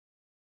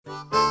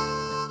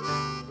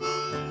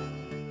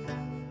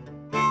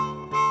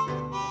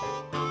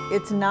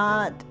It's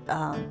not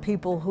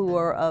people who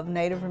are of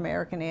Native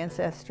American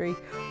ancestry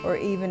or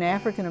even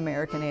African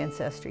American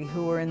ancestry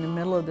who are in the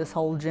middle of this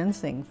whole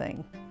ginseng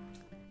thing.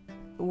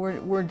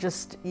 We're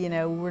just,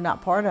 we're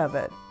not part of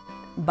it,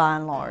 by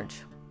and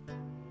large.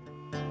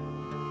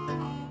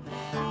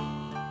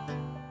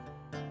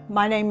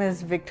 My name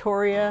is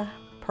Victoria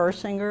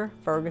Persinger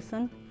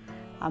Ferguson.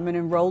 I'm an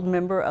enrolled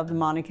member of the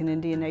Monacan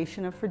Indian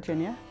Nation of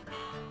Virginia.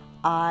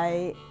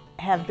 I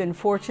have been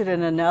fortunate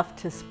enough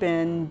to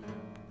spend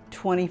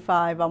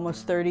 25,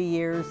 almost 30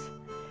 years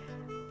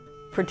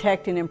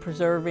protecting and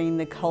preserving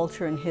the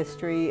culture and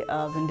history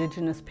of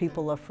indigenous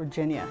people of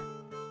Virginia.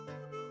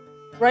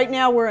 Right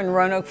now we're in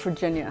Roanoke,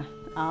 Virginia.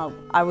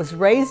 I was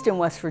raised in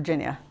West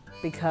Virginia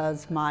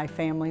because my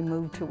family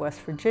moved to West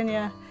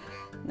Virginia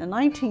in the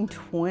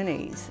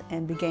 1920s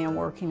and began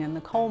working in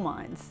the coal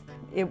mines.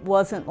 It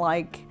wasn't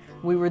like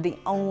we were the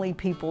only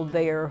people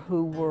there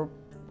who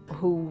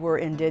were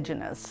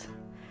indigenous.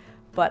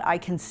 But I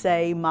can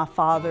say my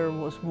father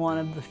was one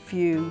of the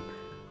few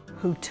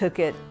who took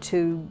it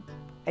to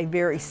a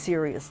very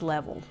serious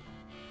level.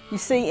 You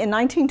see, in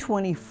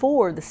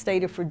 1924, the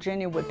state of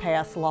Virginia would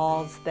pass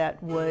laws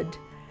that would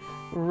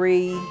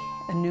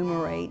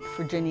re-enumerate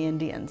Virginia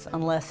Indians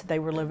unless they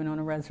were living on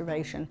a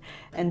reservation.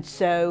 And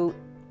so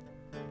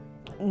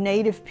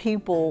Native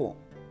people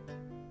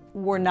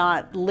were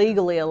not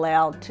legally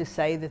allowed to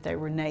say that they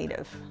were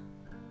Native.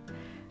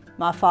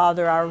 My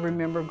father, I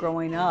remember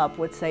growing up,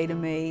 would say to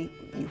me,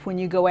 when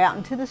you go out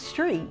into the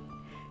street,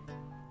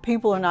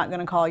 people are not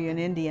going to call you an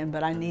Indian,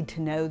 but I need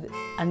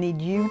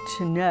you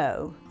to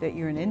know that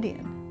you're an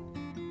Indian.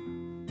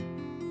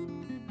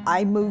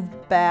 I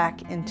moved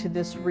back into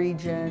this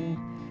region,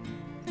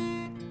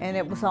 and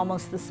it was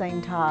almost the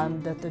same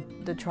time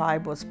that the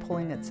tribe was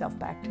pulling itself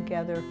back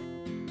together.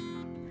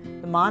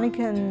 The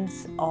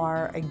Monacans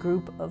are a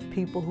group of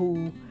people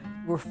who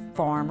were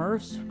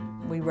farmers.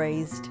 We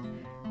raised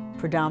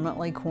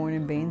predominantly corn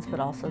and beans, but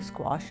also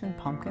squash and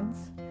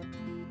pumpkins.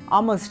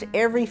 Almost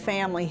every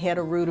family had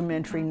a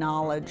rudimentary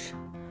knowledge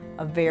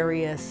of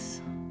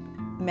various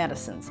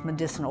medicines,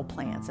 medicinal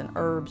plants and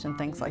herbs and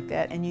things like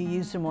that, and you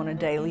used them on a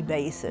daily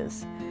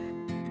basis.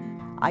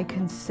 I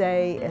can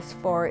say, as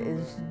far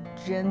as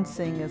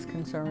ginseng is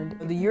concerned,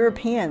 the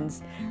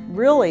Europeans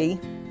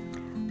really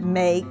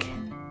make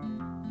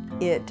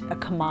it a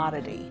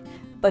commodity.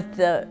 But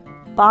the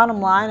bottom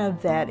line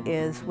of that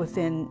is,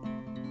 within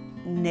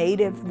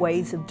Native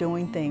ways of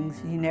doing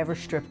things, you never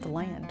strip the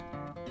land.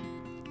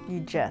 You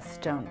just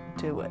don't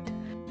do it.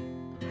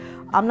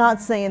 I'm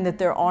not saying that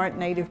there aren't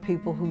Native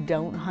people who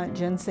don't hunt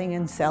ginseng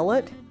and sell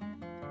it,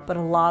 but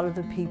a lot of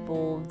the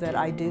people that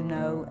I do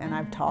know and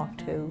I've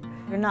talked to,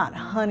 they're not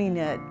hunting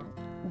it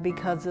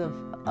because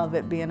of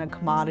it being a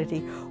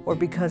commodity or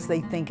because they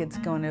think it's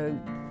going to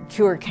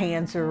cure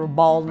cancer or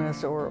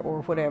baldness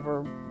or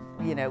whatever,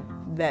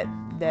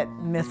 that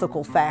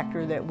mythical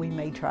factor that we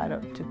may try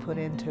to put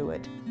into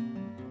it.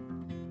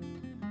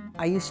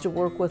 I used to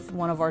work with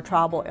one of our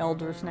tribal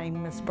elders named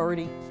Miss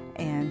Birdie,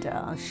 and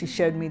she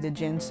showed me the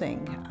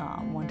ginseng.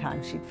 One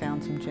time she'd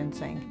found some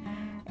ginseng,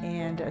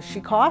 and she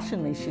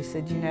cautioned me. She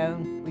said,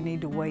 we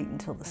need to wait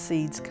until the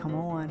seeds come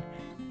on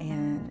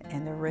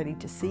and they're ready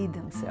to seed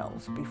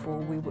themselves before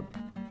we would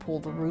pull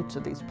the roots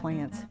of these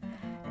plants.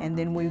 And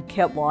then we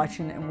kept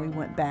watching, and we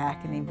went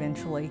back, and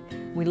eventually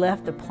we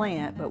left the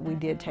plant, but we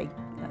did take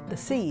the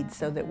seeds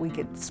so that we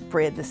could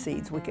spread the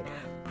seeds. We could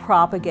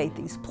propagate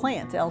these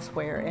plants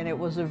elsewhere. And it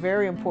was a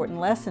very important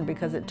lesson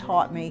because it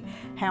taught me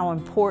how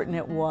important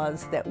it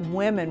was that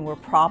women were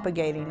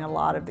propagating a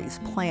lot of these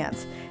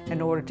plants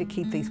in order to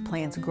keep these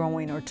plants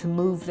growing or to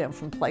move them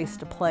from place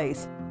to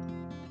place.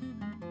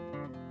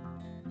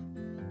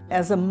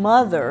 As a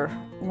mother,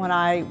 when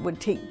I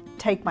would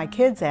take my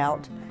kids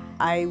out,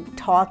 I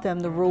taught them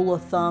the rule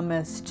of thumb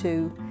is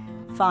to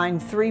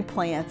find 3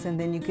 plants, and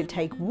then you could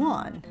take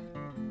one,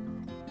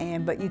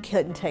 but you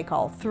couldn't take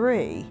all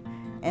 3.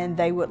 And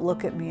they would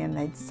look at me and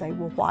they'd say,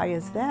 well, why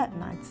is that?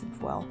 And I'd say,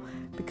 well,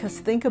 because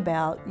think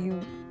about, you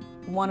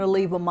want to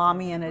leave a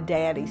mommy and a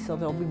daddy so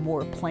there'll be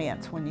more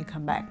plants when you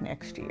come back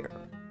next year.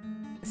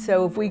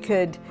 So if we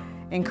could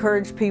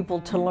encourage people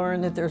to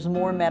learn that there's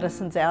more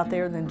medicines out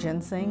there than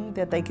ginseng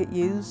that they could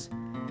use,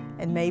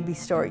 and maybe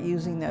start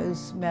using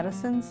those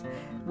medicines,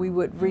 we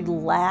would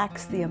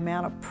relax the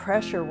amount of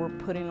pressure we're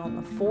putting on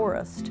the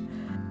forest.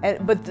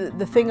 But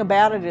the thing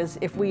about it is,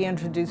 if we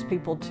introduce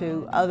people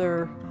to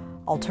other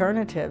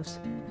alternatives,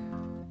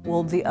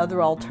 will the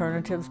other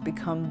alternatives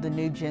become the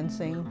new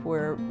ginseng,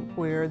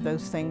 where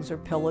those things are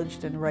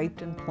pillaged and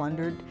raped and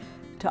plundered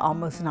to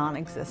almost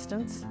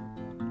non-existence?